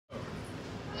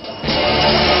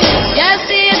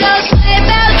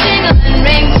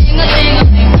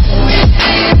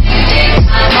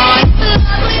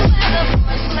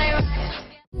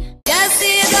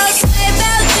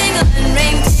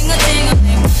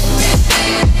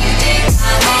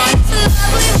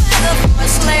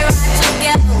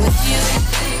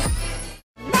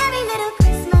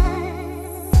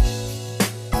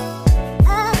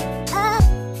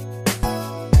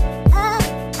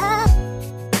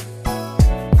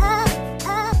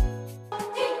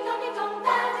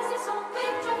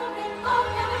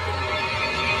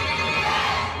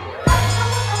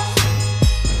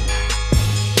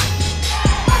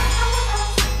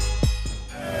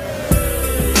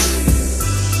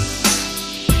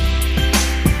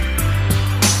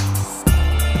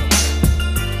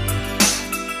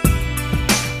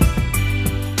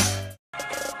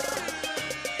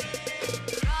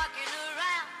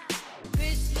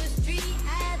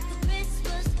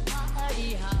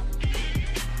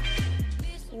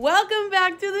Welcome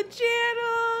back to the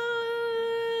channel!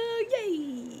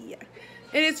 Yay!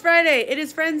 It is Friday. It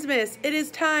is Friendsmas. It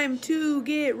is time to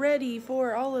get ready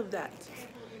for all of that.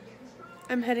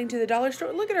 I'm heading to the dollar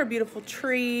store. Look at our beautiful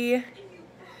tree.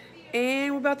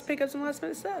 And we're about to pick up some last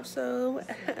minute stuff. So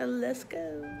let's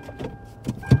go.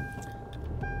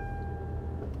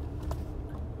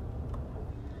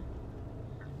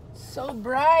 So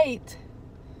bright.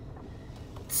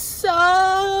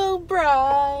 So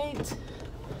bright.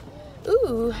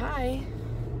 Ooh, hi.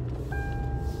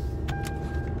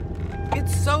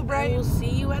 It's so bright. We'll see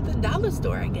you at the dollar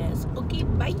store, I guess. Okay,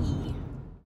 bye.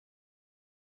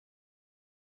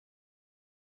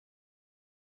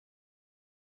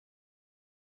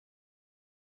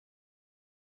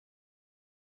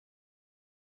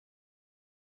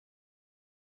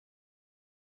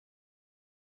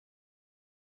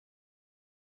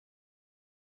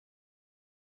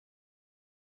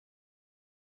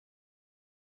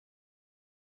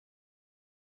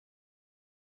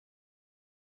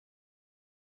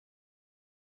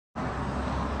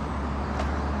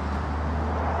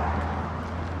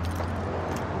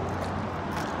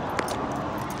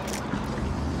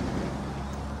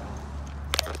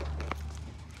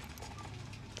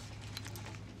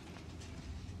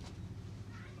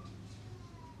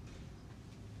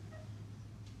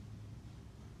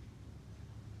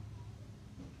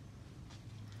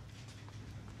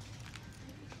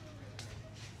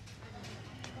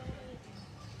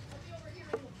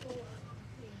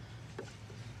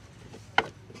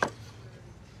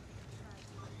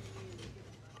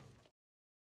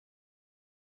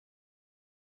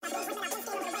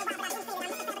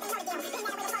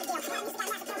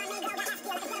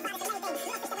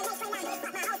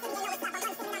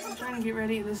 Trying to get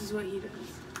ready, and this is what he does.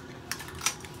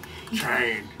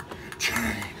 Chain.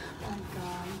 Oh my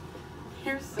god.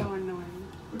 You're so annoying.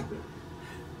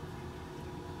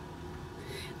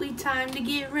 We time to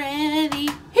get ready.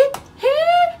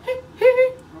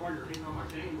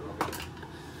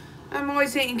 I'm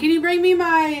always hating. Can you bring me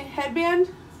my headband?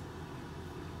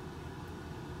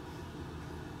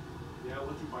 Yeah, I'll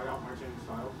let you bite off my chain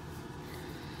style.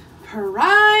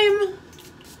 Prime.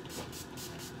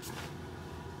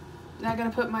 Not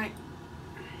gonna put my...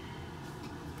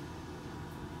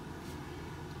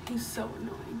 He's so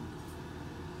annoying.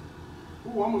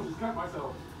 Ooh, I almost just cut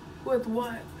myself. With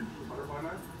what? Butterfly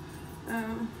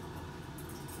knife?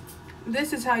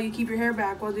 This is how you keep your hair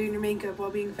back while doing your makeup while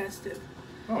being festive.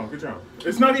 Oh, good job.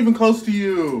 It's not even close to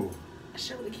you.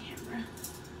 Show the camera.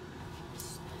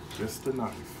 Just a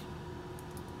knife.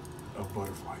 A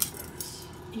butterfly status.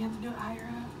 You have to do it higher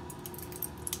up.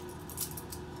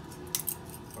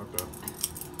 Okay.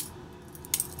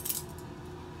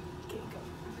 Okay, go.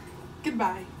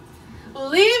 Goodbye.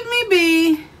 Leave me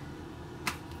be.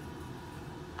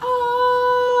 Oh.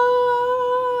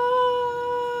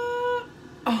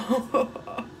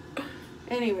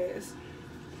 Anyways,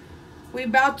 we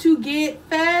about to get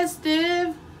festive.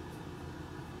 Hey,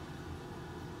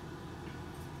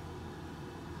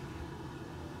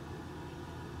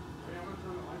 I'm gonna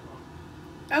turn the light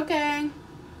on. Okay.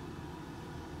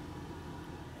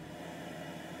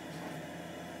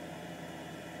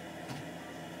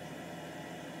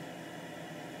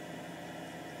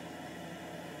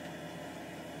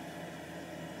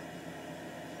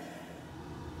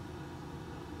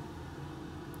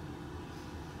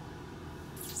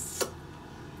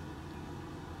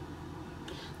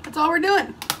 That's all we're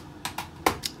doing.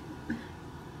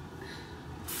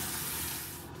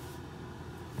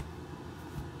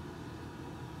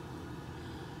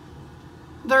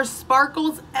 There's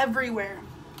sparkles everywhere.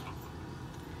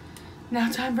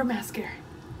 Now time for mascara.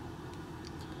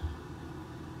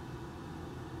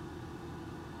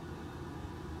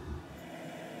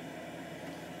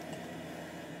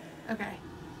 Okay.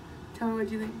 Tell me what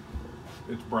you think.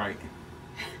 It's bright.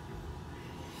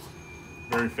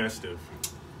 Very festive.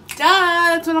 Duh,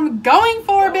 that's what I'm going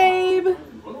for, babe.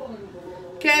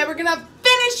 Okay, we're gonna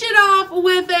finish it off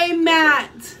with a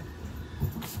matte.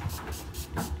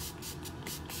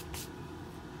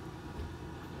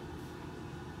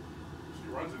 She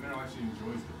runs in there like she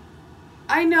enjoys it.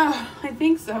 I know, I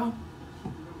think so.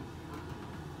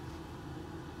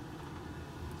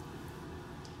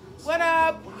 What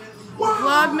up?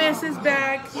 Vlogmas is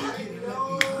back.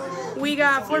 We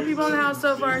got 4 people in the house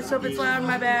so far, so if it's loud,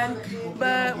 my bad.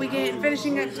 But we get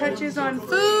finishing up touches on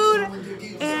food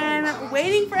and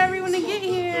waiting for everyone to get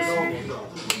here.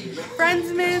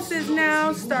 Friendsmas is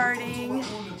now starting.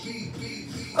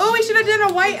 Oh, we should have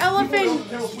done a white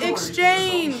elephant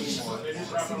exchange.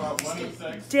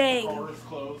 Dang. Cars,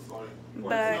 clothes, like,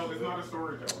 But it's not a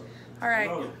storyteller. all right.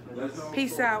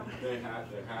 Peace out. They have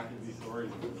these stories.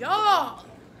 Y'all.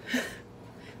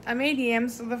 I made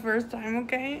yams for the first time,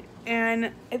 okay?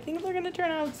 And I think they're gonna turn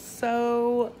out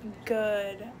so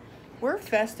good. We're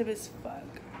festive as fuck.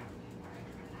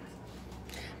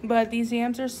 But these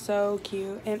yams are so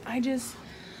cute. And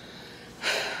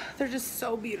they're just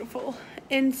so beautiful.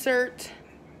 Insert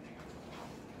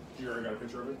You already got a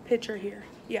picture of it? picture here.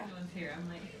 Yeah. Here, I'm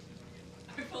like,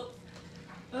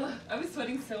 I was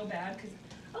sweating so bad because,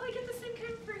 I get the same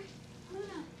kind for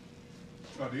Luna.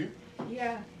 Oh, do you?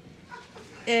 Yeah.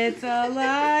 It's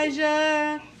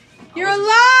Elijah. You're alive!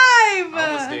 I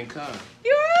almost didn't come.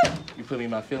 You are? You put me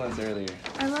in my feelings earlier.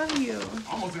 I love you.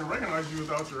 I almost didn't recognize you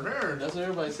without your hair. That's what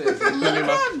everybody says. You put me in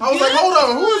my... I was like, hold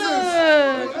on, who is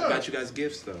this? I got you guys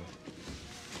gifts though.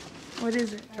 What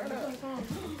is it?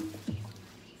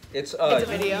 It's a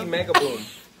video. Mega Boom.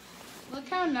 Look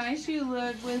how nice you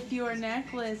look with your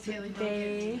necklace,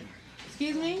 babe.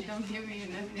 Excuse me? Don't give me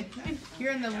nothing.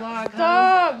 You're in the vlog.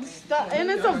 Stop! Stop! And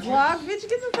it's a vlog? Bitch,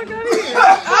 get the fuck out of here.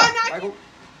 Michael,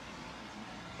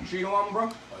 you sure you don't want me, bro? Oh,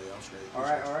 yeah, I'm straight. All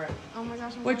right. Oh my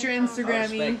gosh. What's your I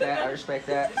Instagram? respect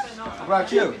that. What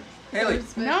about you? Haley,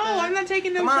 No, I'm not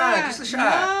taking no come on, shots. just a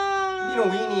shot. No. You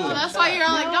know weenie. Well, that's why you're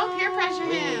all like, don't peer pressure him.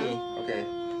 Weenie. Okay.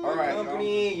 All right.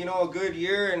 Company, a good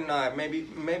year, and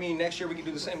maybe next year we can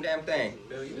do the same damn thing.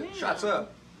 Shots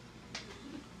up.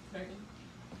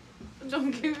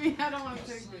 Don't give me, I don't want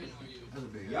to take it.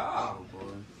 Yeah.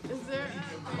 Is there?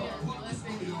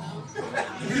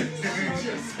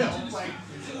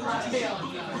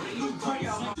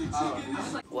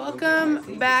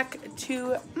 Welcome back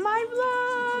to my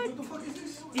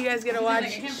vlog. You guys get to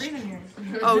watch.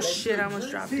 Oh shit, I almost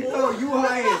dropped it. Oh, you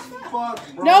high as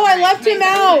fuck, bro. No, I left him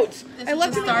out. I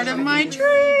left the start of my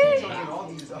tree.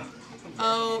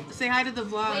 Oh, say hi to the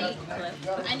vlog.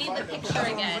 I need the picture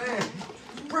again.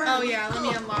 Oh yeah, let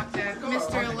me unlock that.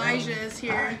 Mr. Elijah is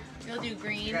here. You'll do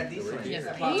green.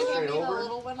 Yes,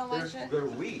 little one, Elijah? They're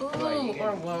weak.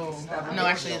 Whoa. No,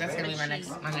 actually, that's gonna be my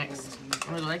next.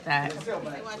 I really like that.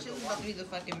 Watch, this is about to be the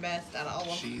fucking best out of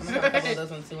all of them. I'm gonna couple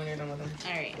those ones too when you're done with them.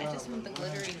 Alright, I just want the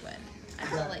glittery one. I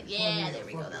feel like, yeah, there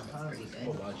we go. That looks pretty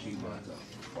good.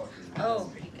 Oh,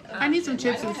 Pretty good. I need some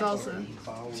chips and salsa.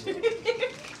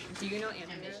 do you know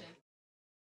animation?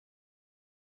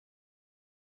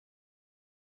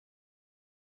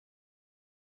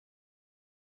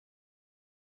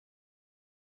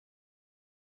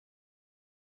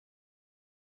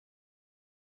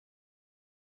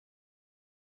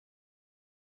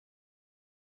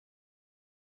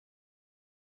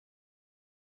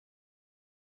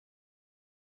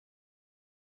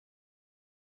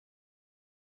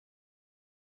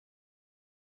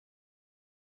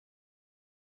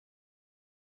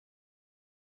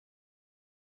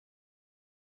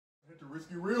 Hit the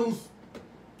risky reels.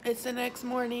 It's the next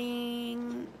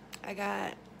morning. I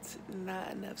got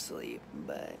not enough sleep,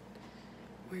 but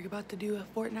we're about to do a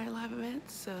Fortnite live event,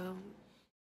 so.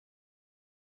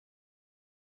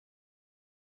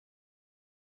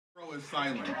 Bro is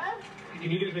silent.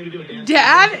 Can you guys maybe do a dance?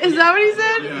 Dad? Is that what he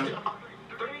said? Yeah.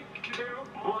 3, 2,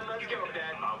 1, let's go,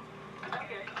 Dad.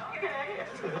 Okay.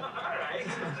 Alright.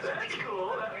 That's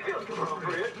cool. That feels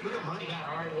appropriate.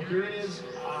 Alright, well, here it is.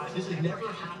 This has never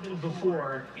happened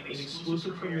before. An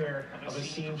exclusive premiere of a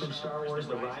scene from Star Wars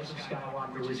The Rise of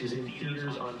Skywalker, which is in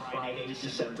theaters on Friday,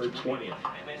 December 20th.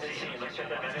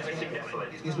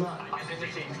 He's not.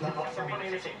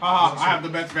 Haha, I have the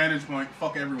best vantage point.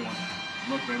 Fuck everyone.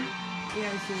 Look, baby. Yeah,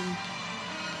 I see.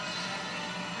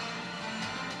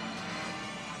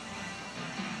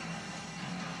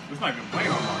 It's not even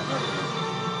playing on mine.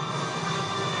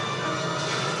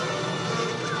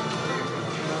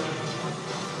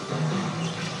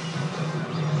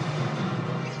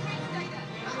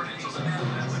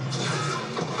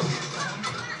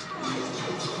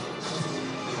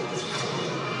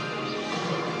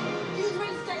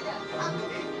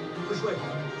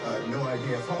 No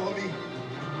idea. Follow me.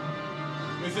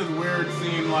 This is weird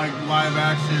seeing like live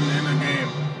action in a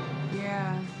game.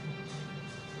 Yeah.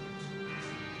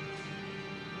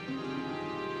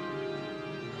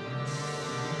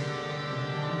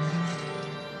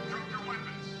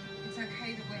 It's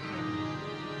okay to wait.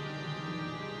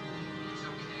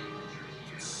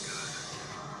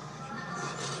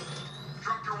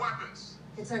 Drop your weapons.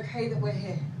 It's okay that we're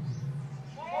here.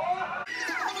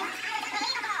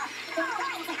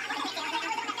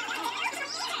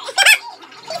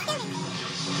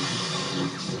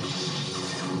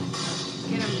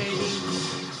 Get him, baby.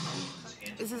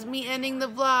 This is me ending the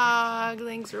vlog.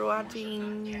 Thanks for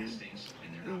watching.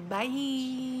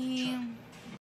 Bye.